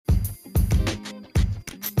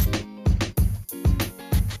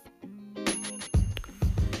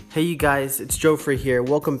Hey you guys, it's Joe Free here.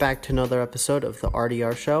 Welcome back to another episode of the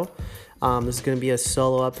RDR show. This is going to be a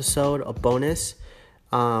solo episode, a bonus,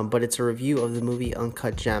 but it's a review of the movie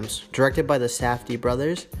Uncut Gems, directed by the Safdie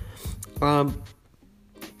brothers. I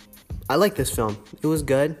like this film. It was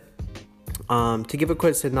good. To give a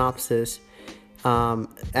quick synopsis,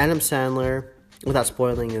 Adam Sandler, without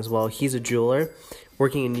spoiling as well, he's a jeweler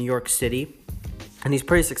working in New York City, and he's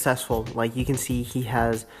pretty successful. Like, you can see he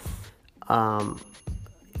has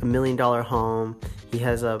 $1 million home. He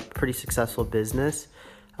has a pretty successful business.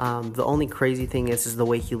 The only crazy thing is the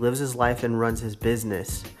way he lives his life and runs his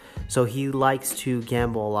business. So he likes to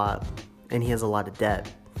gamble a lot, and he has a lot of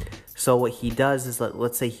debt. So what he does is,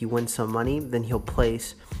 let's say he wins some money, then he'll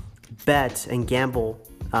place bets and gamble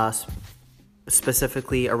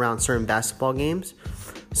specifically around certain basketball games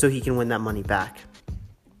so he can win that money back.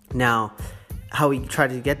 Now, how he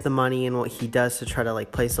tried to get the money and what he does to try to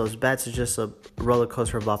place those bets is just a roller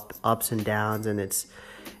coaster of ups and downs, and it's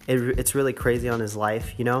really crazy on his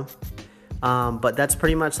life, you know. But that's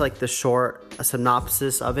pretty much the short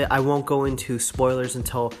synopsis of it. I won't go into spoilers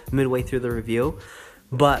until midway through the review,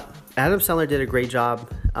 but Adam Sandler did a great job.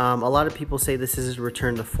 A lot of people say this is his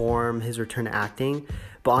return to form, his return to acting.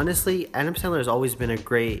 But honestly, Adam Sandler has always been a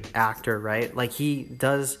great actor, right? He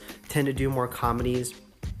does tend to do more comedies,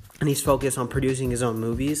 and he's focused on producing his own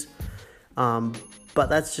movies. But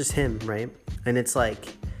that's just him, right? And it's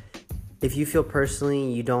if you feel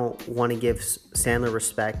personally you don't want to give Sandler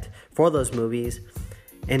respect for those movies,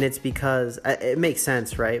 and it's because it makes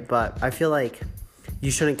sense, right? But I feel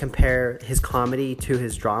you shouldn't compare his comedy to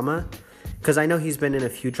his drama, because I know he's been in a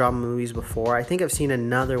few drama movies before. I think I've seen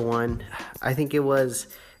another one. I think it was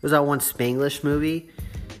that one Spanglish movie.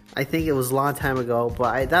 I think it was a long time ago,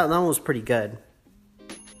 but that one was pretty good.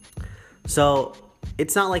 So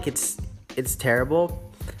it's not it's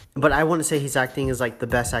terrible, but I wouldn't say his acting is the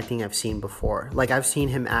best acting I've seen before. I've seen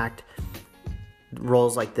him act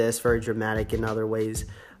roles like this, very dramatic in other ways,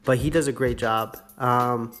 but he does a great job.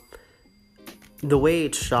 The way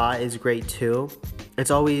it's shot is great too.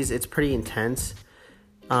 It's pretty intense,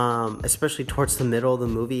 especially towards the middle of the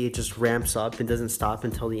movie. It just ramps up and doesn't stop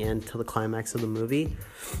until the end, till the climax of the movie.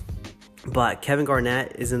 But Kevin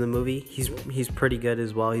Garnett is in the movie. He's pretty good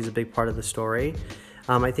as well. He's a big part of the story.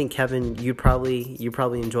 I think Kevin, you probably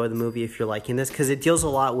enjoy the movie if you're liking this, because it deals a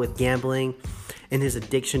lot with gambling and his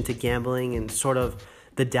addiction to gambling and sort of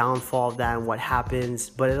the downfall of that and what happens.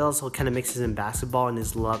 But it also kind of mixes in basketball and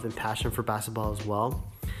his love and passion for basketball as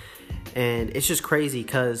well. And it's just crazy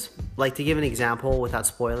because, to give an example without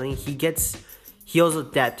spoiling, he owes a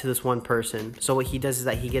debt to this one person. So what he does is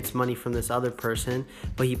that he gets money from this other person,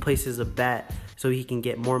 but he places a bet so he can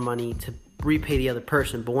get more money to repay the other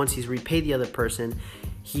person. But once he's repaid the other person,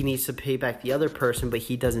 he needs to pay back the other person, but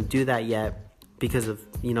he doesn't do that yet because of,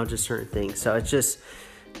 just certain things. So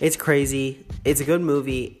it's crazy. It's a good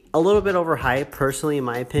movie. A little bit overhyped, personally, in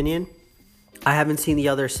my opinion. I haven't seen the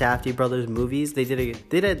other Safdie brothers movies. They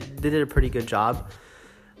did a pretty good job.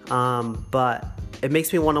 But it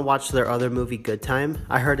makes me want to watch their other movie, Good Time.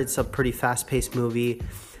 I heard it's a pretty fast-paced movie. It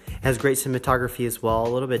has great cinematography as well, a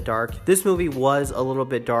little bit dark. This movie was a little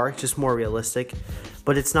bit dark, just more realistic.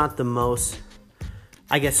 But it's not the most,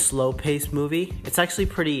 slow-paced movie. It's actually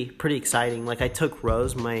pretty exciting. I took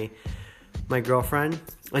Rose, my girlfriend,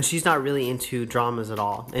 and she's not really into dramas at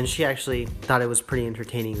all. And she actually thought it was pretty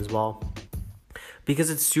entertaining as well,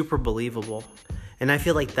 because it's super believable. And I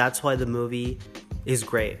feel that's why the movie is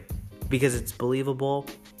great, because it's believable.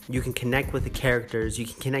 You can connect with the characters, you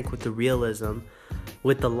can connect with the realism,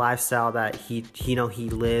 with the lifestyle that he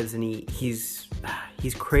lives, and he's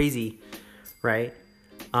crazy, right?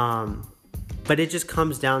 But it just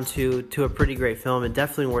comes down to a pretty great film, and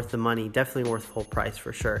definitely worth the money, definitely worth full price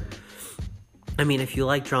for sure. I mean, if you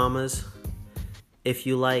like dramas, if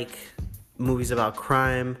you like movies about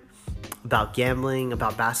crime, about gambling,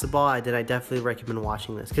 about basketball, I definitely recommend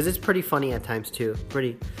watching this, because it's pretty funny at times too.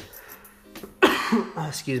 Pretty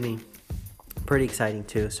pretty exciting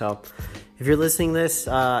too. So if you're listening to this,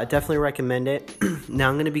 I definitely recommend it. Now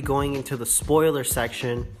I'm going to be going into the spoiler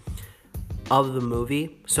section of the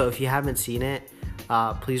movie, so if you haven't seen it,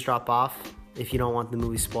 please drop off if you don't want the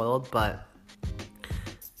movie spoiled. But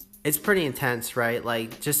it's pretty intense, right?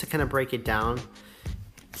 Just to kind of break it down,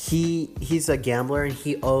 he's a gambler, and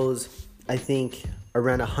he owes, I think,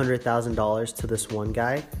 around $100,000 to this one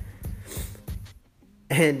guy,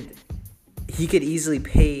 and he could easily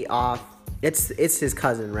pay off. It's his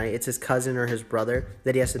cousin, right? It's his cousin or his brother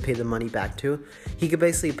that he has to pay the money back to. He could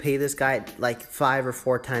basically pay this guy 5 or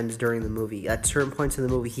 4 times during the movie. At certain points in the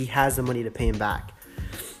movie, he has the money to pay him back.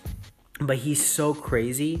 but he's so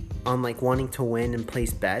crazy on like wanting to win and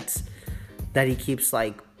place bets that he keeps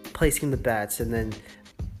like placing the bets, and then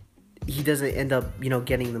he doesn't end up,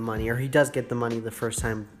 getting the money, or he does get the money the first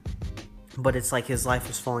time, but it's like his life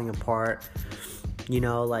is falling apart,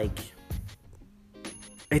 like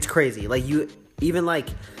it's crazy. Like even like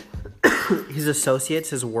his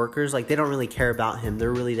associates, his workers, like they don't really care about him.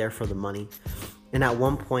 They're really there for the money. And at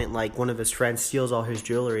one point, like one of his friends steals all his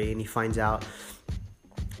jewelry, and he finds out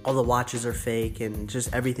all the watches are fake and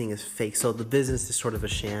just everything is fake. So the business is sort of a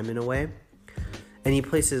sham in a way. And he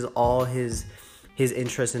places all his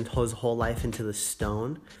interest and his whole life into the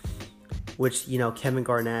stone, which, Kevin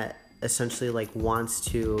Garnett essentially like wants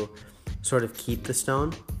to sort of keep the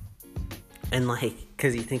stone. And like,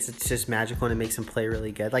 because he thinks it's just magical and it makes him play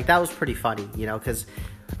really good. Like, that was pretty funny, because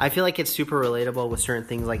I feel like it's super relatable with certain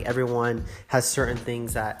things. Like, everyone has certain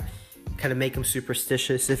things that kind of make them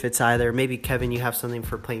superstitious. If it's either, maybe Kevin, you have something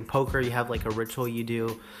for playing poker, you have like a ritual you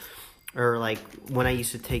do, or like when I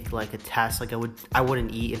used to take like a test, like I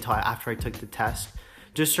wouldn't eat until after I took the test.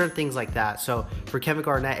 Just certain things like that. So for Kevin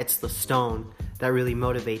Garnett, it's the stone that really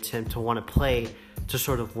motivates him to want to play, to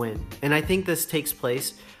sort of win. And I think this takes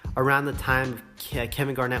place around the time of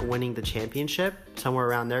Kevin Garnett winning the championship, somewhere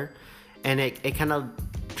around there. And it kind of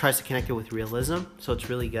tries to connect it with realism, so it's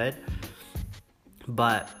really good.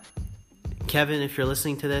 But Kevin, if you're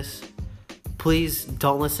listening to this, please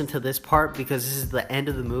don't listen to this part, because this is the end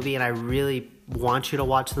of the movie and I really want you to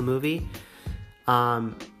watch the movie.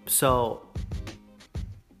 So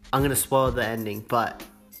I'm going to spoil the ending, but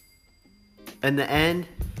in the end,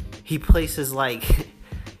 he places like,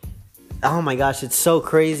 oh my gosh, it's so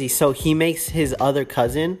crazy. So he makes his other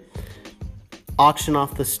cousin auction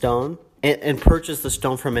off the stone and purchase the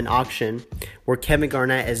stone from an auction where Kevin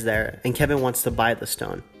Garnett is there, and Kevin wants to buy the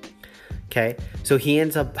stone. Okay, so he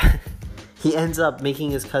ends up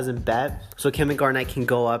making his cousin bet, so Kevin Garnett can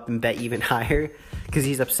go up and bet even higher, because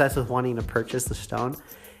he's obsessed with wanting to purchase the stone.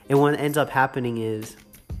 And what ends up happening is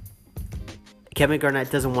Kevin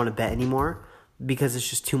Garnett doesn't want to bet anymore because it's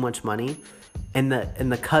just too much money, and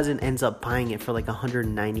the cousin ends up buying it for like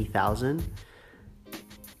 $190,000,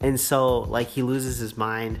 and so like he loses his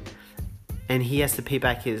mind, and he has to pay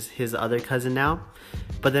back his other cousin now.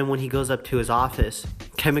 But then when he goes up to his office,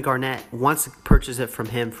 Kevin Garnett wants to purchase it from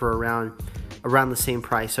him for around the same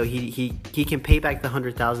price, so he can pay back the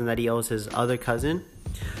 $100,000 that he owes his other cousin.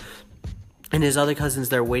 And his other cousin's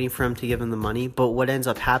there waiting for him to give him the money. But what ends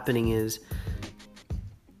up happening is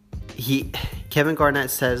Kevin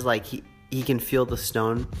Garnett says like he can feel the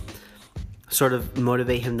stone sort of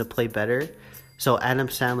motivate him to play better. So Adam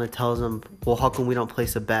Sandler tells him, well, how come we don't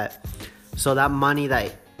place a bet? So that money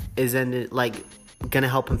that is like gonna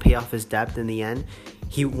help him pay off his debt in the end,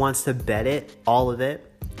 he wants to bet it, all of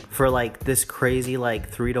it, for like this crazy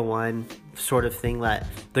like 3-1 sort of thing that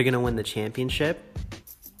they're gonna win the championship.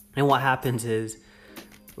 And what happens is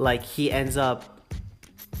like he ends up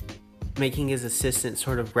making his assistant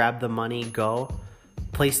sort of grab the money,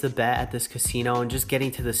 place the bet at this casino, and just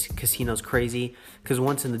getting to this casino's crazy, because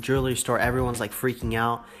once in the jewelry store, everyone's like freaking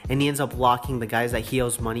out, and he ends up locking the guys that he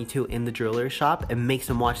owes money to in the jewelry shop and makes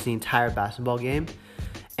them watch the entire basketball game.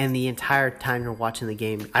 And the entire time you're watching the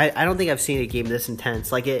game, I don't think I've seen a game this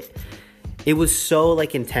intense. Like it was so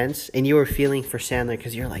like intense, and you were feeling for Sandler,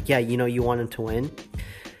 because you're like, yeah, you want him to win.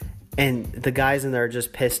 And the guys in there are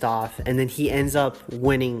just pissed off. And then he ends up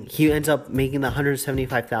winning. He ends up making the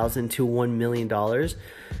 $175,000 to $1 million.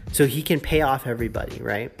 So he can pay off everybody,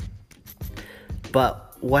 right?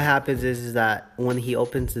 But what happens is that when he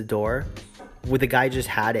opens the door, where the guy just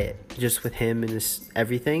had it, just with him and his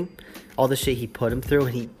everything, all the shit he put him through,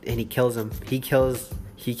 and he kills him. He kills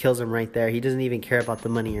him right there. He doesn't even care about the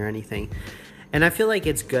money or anything. And I feel like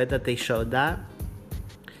it's good that they showed that,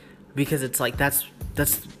 because it's like that's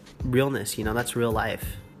realness, that's real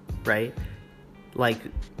life, right? Like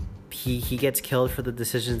he gets killed for the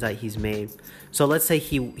decisions that he's made. So let's say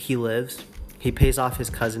he lives, he pays off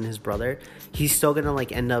his cousin, his brother, he's still gonna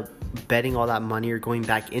like end up betting all that money or going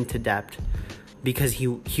back into debt, because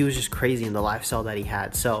he was just crazy in the lifestyle that he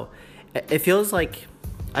had. So it feels like,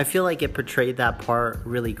 I feel like it portrayed that part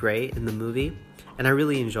really great in the movie, and I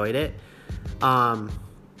really enjoyed it.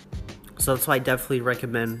 So that's why I definitely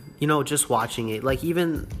recommend, just watching it. Like,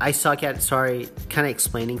 even I suck at, kind of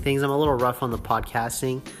explaining things. I'm a little rough on the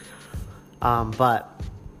podcasting. But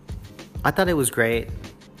I thought it was great.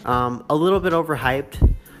 A little bit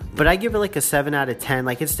overhyped, but I give it like a 7 out of 10.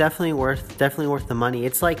 Like, it's definitely worth the money.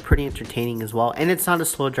 It's like pretty entertaining as well, and it's not a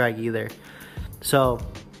slow drag either. So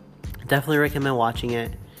definitely recommend watching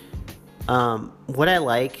it. What I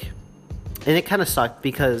like, and it kind of sucked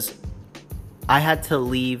because I had to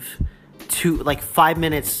leave like 5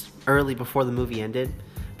 minutes early before the movie ended,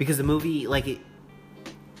 because the movie, like, it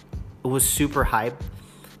was super hype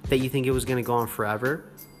that you think it was going to go on forever.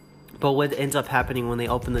 But what ends up happening when they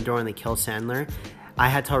open the door and they kill Sandler, I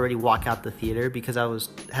had to already walk out the theater because I was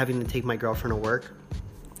having to take my girlfriend to work.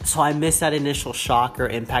 So I missed that initial shock or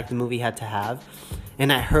impact the movie had to have.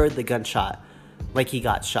 And I heard the gunshot, like he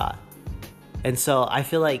got shot. And so I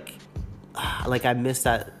feel like I missed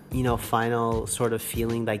that, you know, final sort of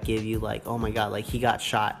feeling that gave you like, oh my God, like he got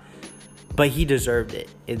shot. But he deserved it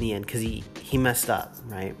in the end because he messed up,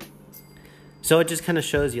 right? So it just kind of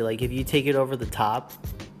shows you, like, if you take it over the top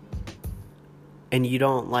and you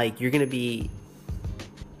don't, like, you're going to be,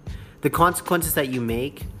 the consequences that you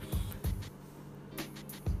make,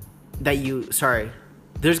 there's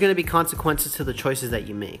going to be consequences to the choices that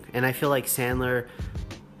you make. And I feel like Sandler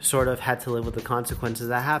sort of had to live with the consequences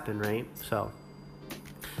that happened, right? So,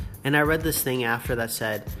 and I read this thing after that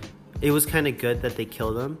said it was kind of good that they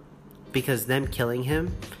killed him, because them killing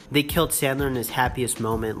him, they killed Sandler in his happiest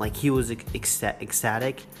moment. Like, he was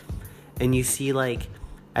ecstatic. And you see, like,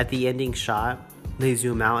 at the ending shot, they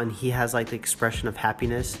zoom out and he has, like, the expression of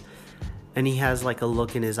happiness. And he has, like, a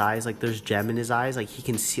look in his eyes, like there's gem in his eyes, like he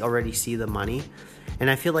can already see the money. And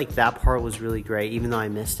I feel like that part was really great, even though I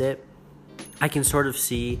missed it. I can sort of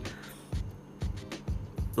see,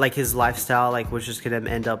 like, his lifestyle, like, was just gonna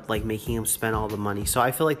end up, like, making him spend all the money. So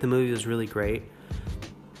I feel like the movie was really great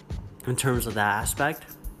in terms of that aspect.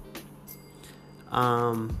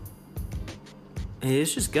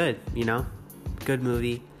 It's just good, you know, good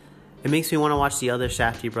movie. It makes me want to watch the other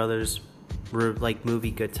Safdie brothers like movie,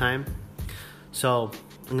 Good Time. So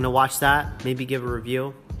I'm gonna watch that, maybe give a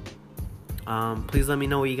review. Please let me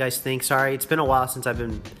know what you guys think. Sorry, it's been a while since I've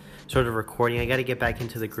been sort of recording. I got to get back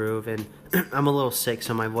into the groove, and I'm a little sick,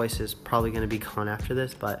 so my voice is probably gonna be gone after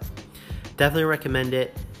this. But definitely recommend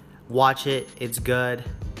it. Watch it. It's good.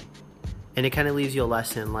 And it kind of leaves you a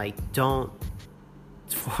lesson, like, don't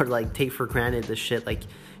take for granted the shit, like,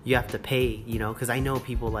 you have to pay, you know, because I know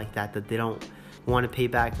people like that they don't want to pay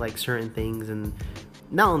back, like, certain things. And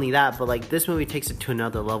not only that, but, like, this movie takes it to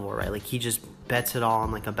another level, right? Like, he just bets it all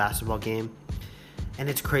on, like, a basketball game, and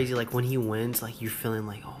it's crazy, like, when he wins, like, you're feeling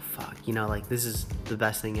like, oh fuck, you know, like, this is the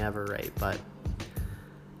best thing ever, right? But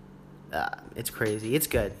it's crazy. It's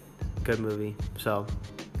good movie. So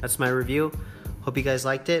that's my review. Hope you guys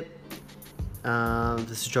liked it.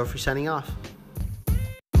 This is Joffrey signing off.